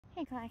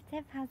Hey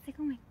Collective, how's it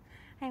going?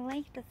 I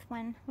like this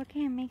one. Look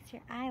at it, makes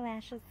your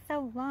eyelashes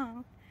so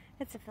long.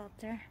 It's a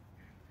filter.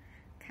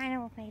 Kind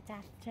of look like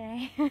death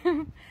today.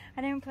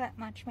 I didn't put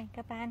much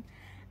makeup on.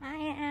 I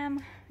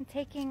am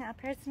taking a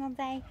personal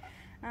day.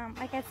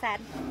 Like I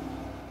said,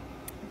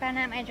 I've been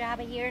at my job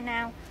a year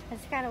now. I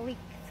just got a week's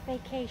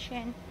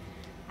vacation.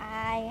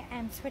 I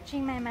am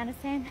switching my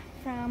medicine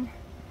from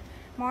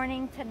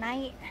morning to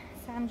night.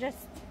 So I'm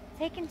just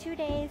taking 2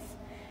 days.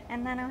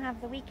 And then I'll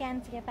have the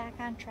weekend to get back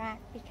on track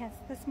because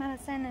this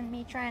medicine and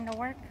me trying to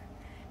work,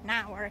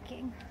 not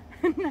working.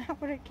 Not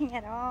working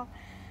at all.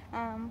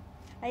 I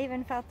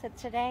even felt it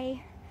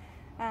today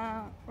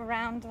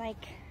around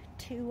like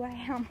 2.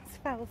 I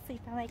almost fell asleep.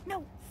 I'm like,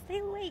 no, stay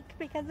awake,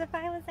 because if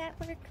I was at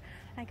work,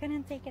 I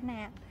couldn't take a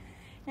nap.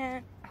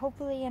 And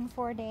hopefully in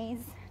 4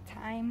 days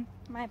time,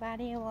 my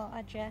body will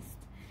adjust.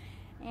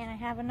 And I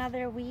have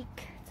another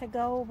week to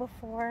go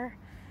before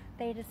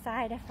they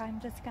decide if I'm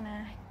just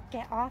gonna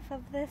get off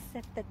of this,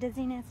 if the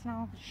dizziness and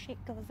all the shit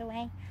goes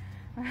away.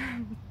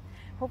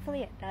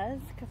 Hopefully it does,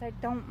 because I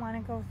don't want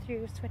to go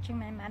through switching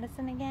my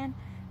medicine again.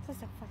 It's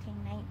just a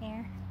fucking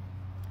nightmare.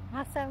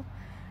 Also,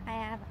 I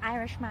have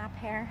Irish mop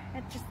hair.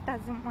 It just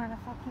doesn't want to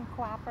fucking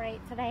cooperate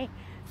today,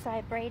 so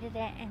I braided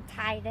it and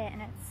tied it,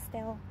 and it's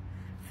still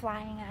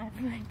flying out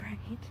of my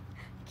braid.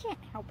 I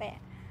can't help it.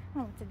 I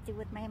don't know what to do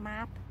with my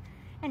mop.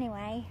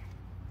 Anyway,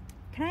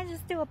 can I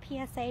just do a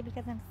PSA,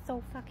 because I'm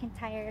so fucking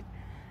tired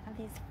of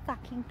these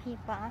fucking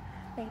people.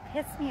 They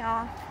piss me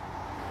off,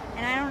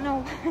 and I don't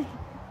know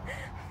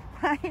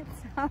why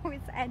it's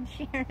always Ed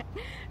Sheeran.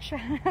 Shout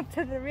out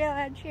to the real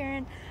Ed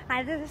Sheeran.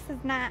 This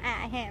is not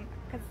at him,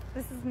 because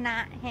this is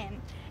not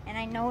him, and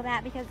I know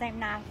that because I'm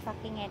not a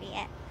fucking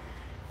idiot.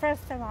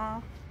 First of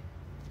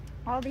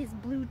all these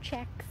blue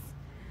checks,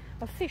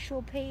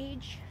 official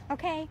page,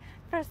 okay?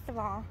 First of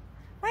all,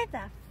 why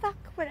the fuck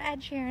would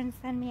Ed Sheeran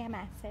send me a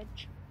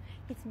message?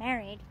 He's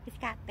married, he's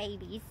got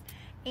babies,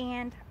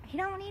 and he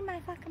don't need my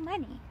fucking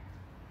money,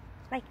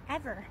 like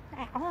ever,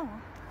 at all,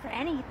 for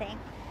anything.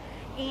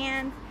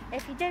 And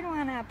if he did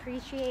want to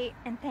appreciate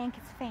and thank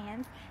his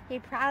fans,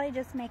 he'd probably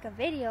just make a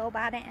video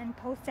about it and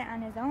post it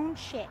on his own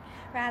shit,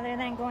 rather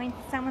than going to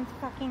someone's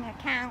fucking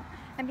account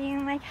and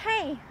being like,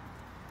 hey,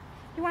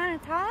 you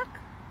want to talk?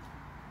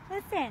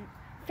 Listen,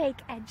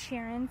 fake Ed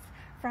Sheerans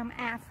from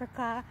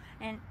Africa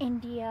and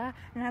India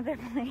and other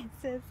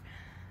places.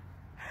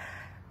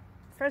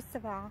 First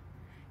of all,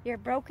 your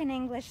broken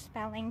English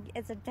spelling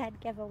is a dead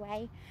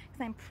giveaway,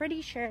 because I'm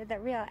pretty sure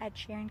that real Ed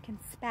Sheeran can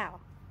spell,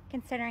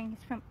 considering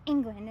he's from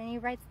England and he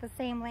writes the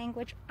same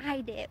language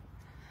I do.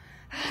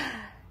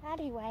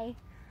 Anyway,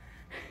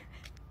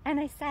 and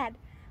I said,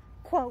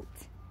 quote,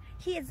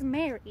 he is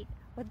married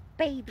with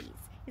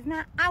babies. He's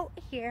not out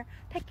here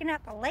picking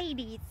up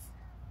ladies.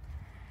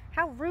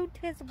 How rude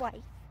to his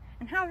wife,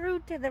 and how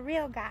rude to the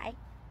real guy,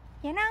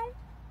 you know?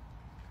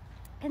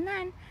 And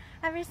then,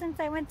 ever since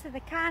I went to the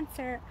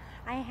concert,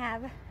 I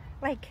have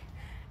like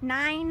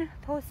 9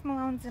 Post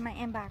Malones in my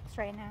inbox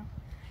right now.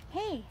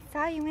 Hey,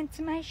 saw you went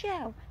to my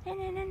show. No,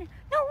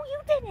 you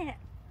didn't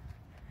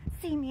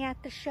see me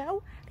at the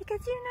show,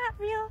 because you're not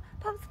real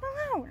Post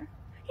Malone.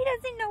 He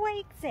doesn't know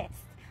I exist.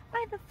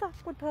 Why the fuck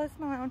would Post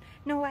Malone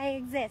know I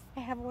exist?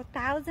 I have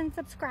 1,000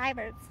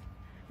 subscribers.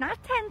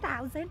 Not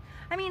 10,000.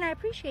 I mean, I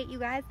appreciate you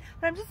guys,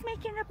 but I'm just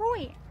making a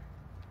point.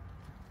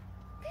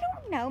 They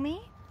don't know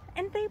me,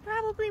 and they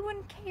probably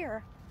wouldn't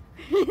care.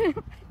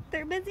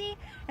 They're busy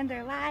in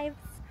their lives.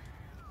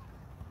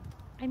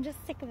 I'm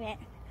just sick of it.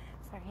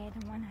 Sorry, I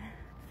didn't want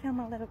to film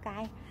a little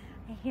guy.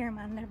 I hear him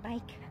on their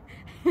bike.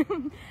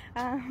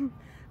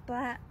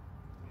 But,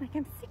 like,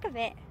 I'm sick of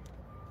it.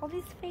 All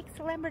these fake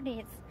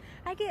celebrities.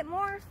 I get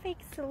more fake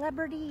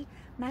celebrity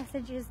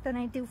messages than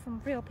I do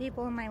from real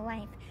people in my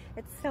life.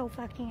 It's so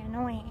fucking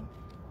annoying.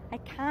 I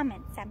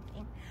comment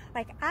something.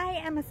 Like, I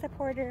am a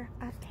supporter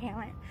of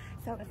talent.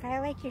 So if I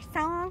like your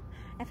song,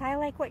 if I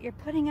like what you're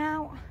putting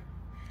out,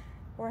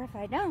 or if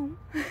I don't,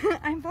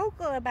 I'm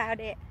vocal about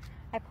it.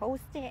 I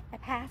post it, I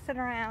pass it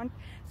around.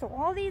 So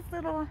all these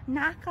little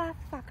knockoff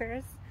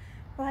fuckers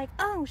are like,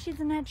 oh, she's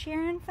an Ed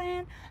Sheeran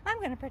fan? I'm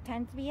going to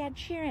pretend to be Ed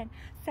Sheeran.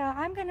 So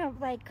I'm going to,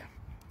 like,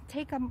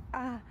 take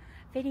a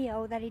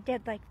video that he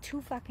did, like,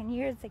 2 fucking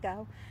years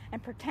ago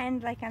and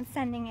pretend like I'm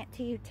sending it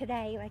to you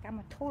today, like I'm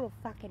a total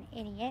fucking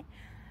idiot.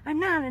 I'm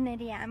not an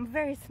idiot. I'm a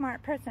very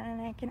smart person,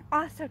 and I can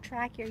also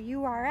track your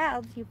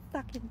URLs, you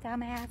fucking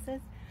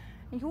dumbasses.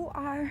 You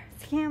are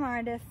scam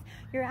artists.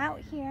 You're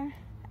out here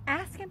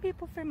asking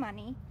people for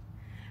money.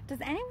 Does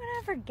anyone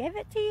ever give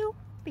it to you?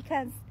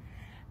 Because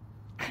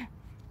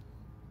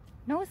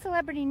no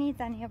celebrity needs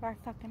any of our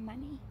fucking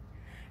money.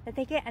 That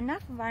they get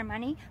enough of our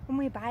money when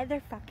we buy their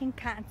fucking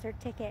concert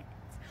tickets,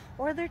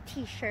 or their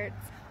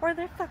t-shirts, or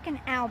their fucking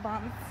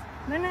albums.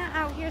 They're not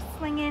out here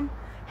slinging,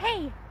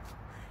 hey, you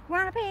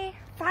want to pay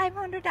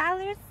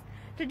 $500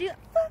 to do it?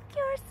 Fuck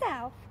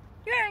yourself.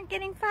 You aren't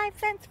getting 5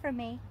 cents from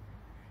me.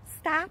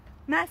 Stop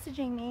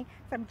messaging me,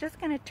 so I'm just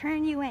going to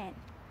turn you in.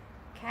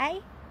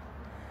 Okay?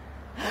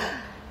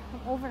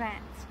 I'm over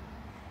that.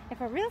 If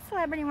a real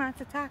celebrity wants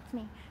to talk to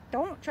me,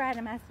 don't try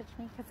to message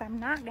me because I'm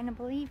not going to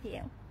believe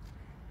you.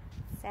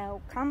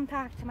 So come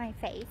talk to my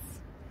face.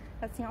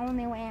 That's the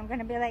only way I'm going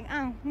to be like,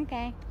 oh,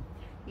 okay,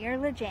 you're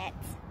legit.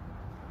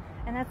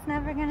 And that's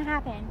never going to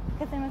happen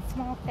because I'm a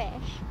small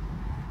fish.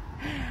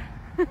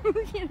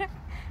 You know,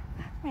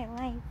 my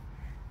life.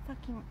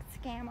 Fucking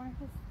scam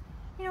artist.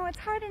 You know, it's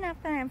hard enough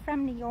that I'm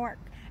from New York.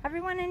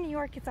 Everyone in New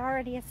York is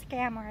already a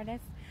scam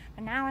artist.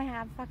 But now I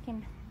have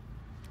fucking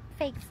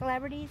fake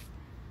celebrities.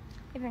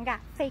 Even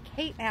got fake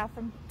hate mail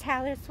from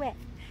Taylor Swift.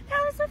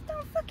 Taylor Swift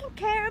don't fucking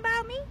care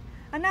about me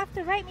enough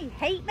to write me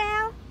hate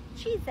mail?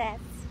 Jesus.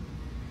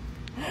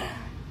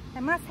 I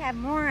must have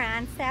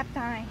morons slapped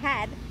on my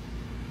head.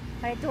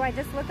 Like, do I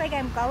just look like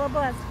I'm gullible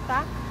as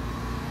fuck?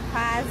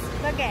 Pause.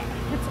 Look at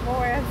it. It's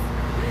Laura's.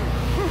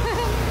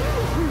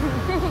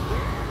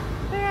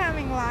 They're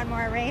having a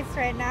lawnmower race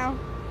right now.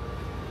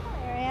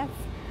 Hilarious.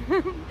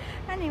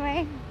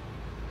 Anyway,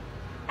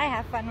 I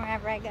have fun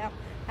wherever I go.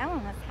 That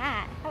one was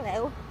hot.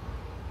 Hello.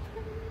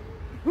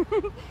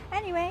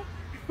 Anyway,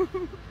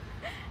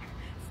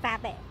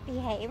 stop it.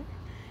 Behave.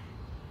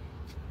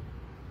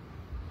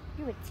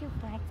 You were too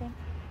flexing.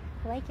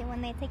 I like it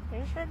when they take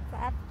their shirts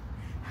off.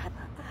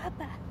 Hubba,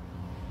 hubba.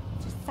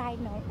 Just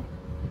side note,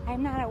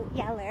 I'm not a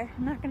yeller.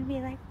 I'm not going to be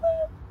like,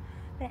 woo,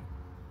 but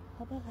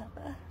hubba,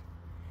 hubba.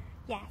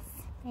 Yes,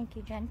 thank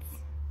you, gents,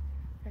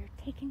 for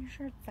taking your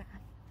shirts off.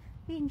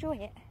 We enjoy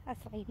it, us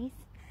ladies.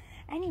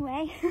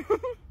 Anyway,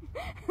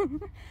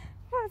 what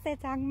was I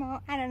talking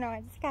about? I don't know.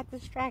 I just got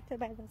distracted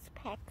by those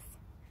pecs.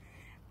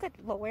 Good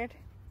Lord.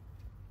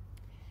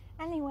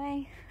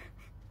 Anyway,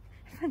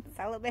 I'm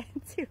celibate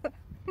too.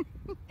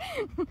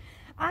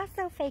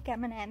 Also, fake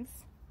M&Ms.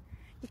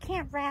 You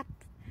can't rap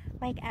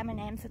like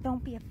Eminem, so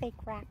don't be a fake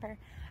rapper.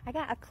 I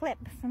got a clip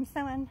from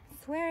someone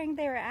swearing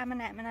they were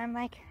Eminem, and I'm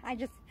like, I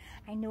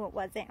knew it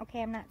wasn't.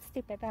 Okay, I'm not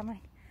stupid, but I'm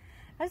like,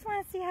 I just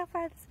want to see how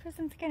far this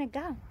person's gonna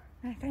go.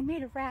 Like, I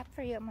made a rap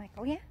for you. I'm like,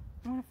 oh yeah?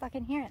 I want to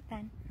fucking hear it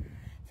then.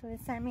 So they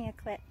sent me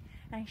a clip,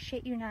 and I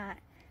shit you not,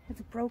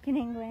 it's broken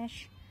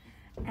English.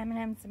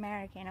 Eminem's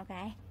American,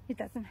 okay? He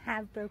doesn't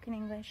have broken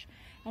English,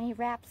 and he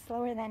raps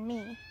slower than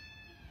me.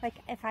 Like,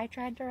 if I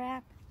tried to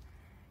rap,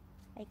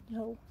 like,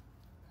 yo,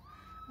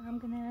 I'm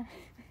gonna...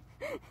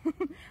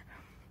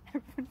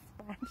 Everyone's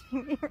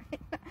watching me right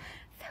now.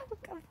 So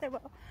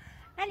comfortable.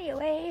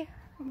 Anyway,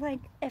 like,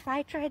 if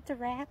I tried to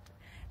rap,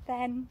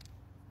 then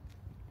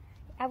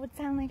I would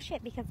sound like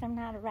shit because I'm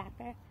not a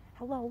rapper.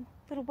 Hello,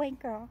 little white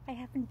girl. I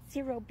have a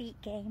 0 beat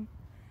game.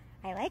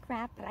 I like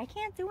rap, but I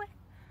can't do it.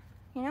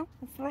 You know,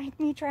 it's like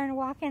me trying to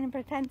walk in and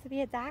pretend to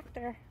be a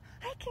doctor.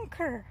 I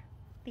concur,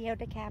 Leo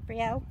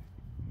DiCaprio.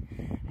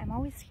 I'm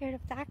always scared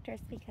of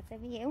doctors because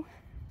of you.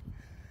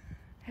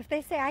 If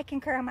they say I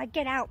concur, I'm like,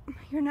 get out.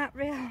 You're not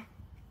real.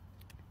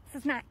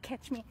 This is not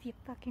Catch Me If You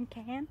Fucking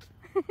Can.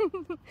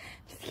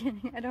 Just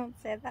kidding, I don't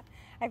say that.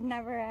 I've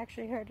never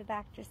actually heard a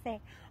doctor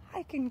say,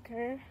 I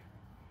concur.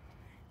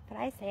 But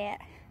I say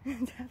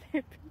it to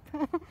other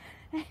people.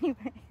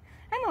 Anyway,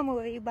 I'm a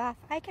movie buff.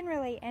 I can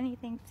relate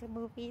anything to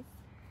movies.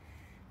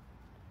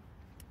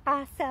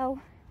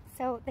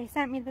 So they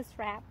sent me this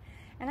rap,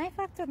 and I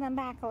fucked with them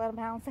back a little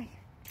bit. I was like,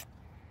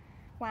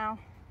 wow,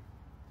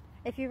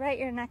 if you write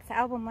your next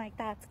album like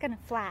that, it's gonna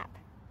flap.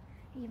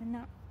 Even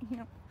though, you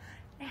know,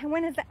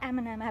 when has the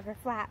Eminem ever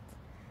flapped?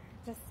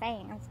 Just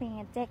saying, I was being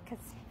a dick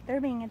because they're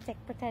being a dick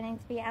pretending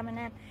to be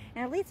Eminem.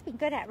 And at least be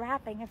good at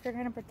rapping if you're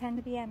gonna pretend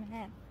to be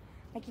Eminem.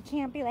 Like, you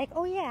can't be like,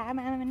 oh yeah, I'm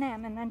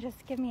Eminem, and then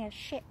just give me a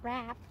shit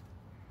rap.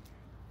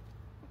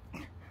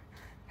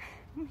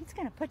 He's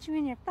gonna put you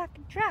in your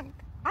fucking trunk.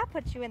 I'll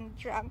put you in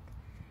the trunk.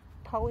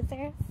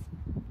 Posers.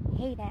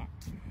 Hate it.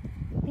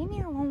 Leave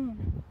me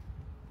alone.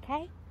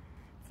 Okay?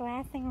 It's the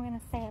last thing I'm gonna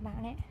say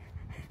about it.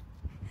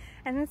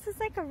 And this is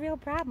like a real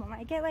problem.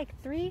 I get like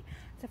 3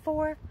 to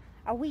 4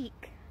 a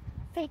week.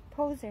 Fake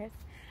posers.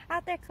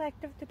 Out there,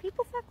 collective. Do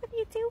people fuck with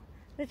you too?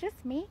 Is it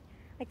just me?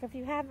 Like, if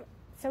you have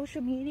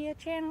social media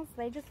channels,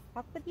 they just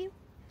fuck with you?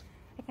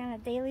 Like, on a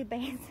daily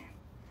basis?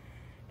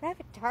 Do I have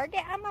a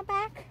target on my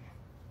back?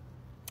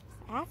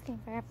 Just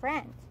asking for a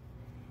friend.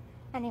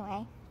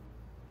 Anyway,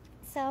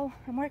 so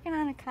I'm working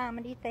on a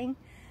comedy thing.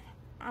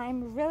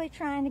 I'm really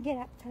trying to get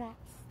up to that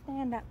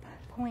stand-up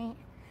point.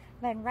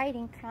 I've been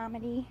writing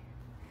comedy.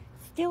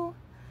 Still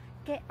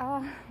get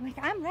like,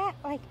 I'm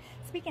like,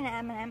 speaking of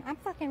Eminem, I'm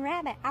fucking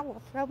rabbit. I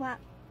will throw up.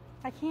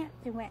 I can't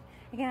do it.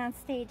 I get on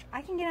stage.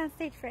 I can get on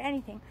stage for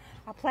anything.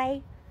 I'll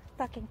play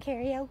fucking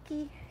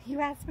karaoke.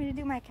 You asked me to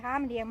do my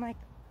comedy. I'm like,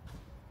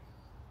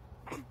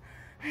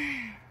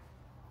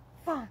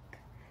 fuck.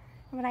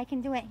 But I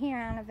can do it here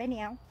on a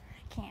video.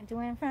 Can't do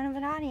it in front of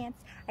an audience.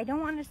 I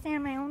don't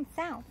understand my own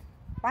self.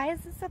 Why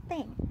is this a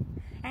thing?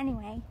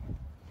 Anyway,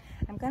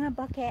 I'm gonna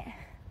book it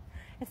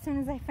as soon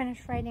as I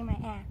finish writing my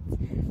act.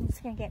 I'm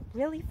just gonna get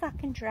really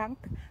fucking drunk.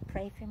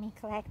 Pray for me,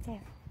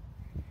 collective.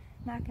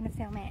 I'm not gonna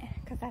film it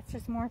because that's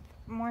just more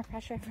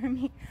pressure for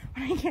me.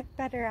 When I get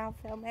better, I'll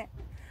film it.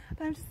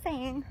 But I'm just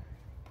saying,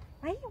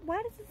 why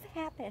does this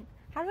happen?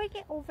 How do I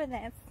get over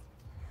this?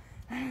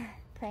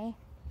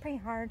 Pray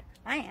hard.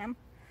 I am.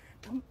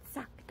 Don't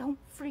suck. Don't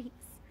freeze.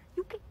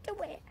 You can do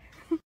it.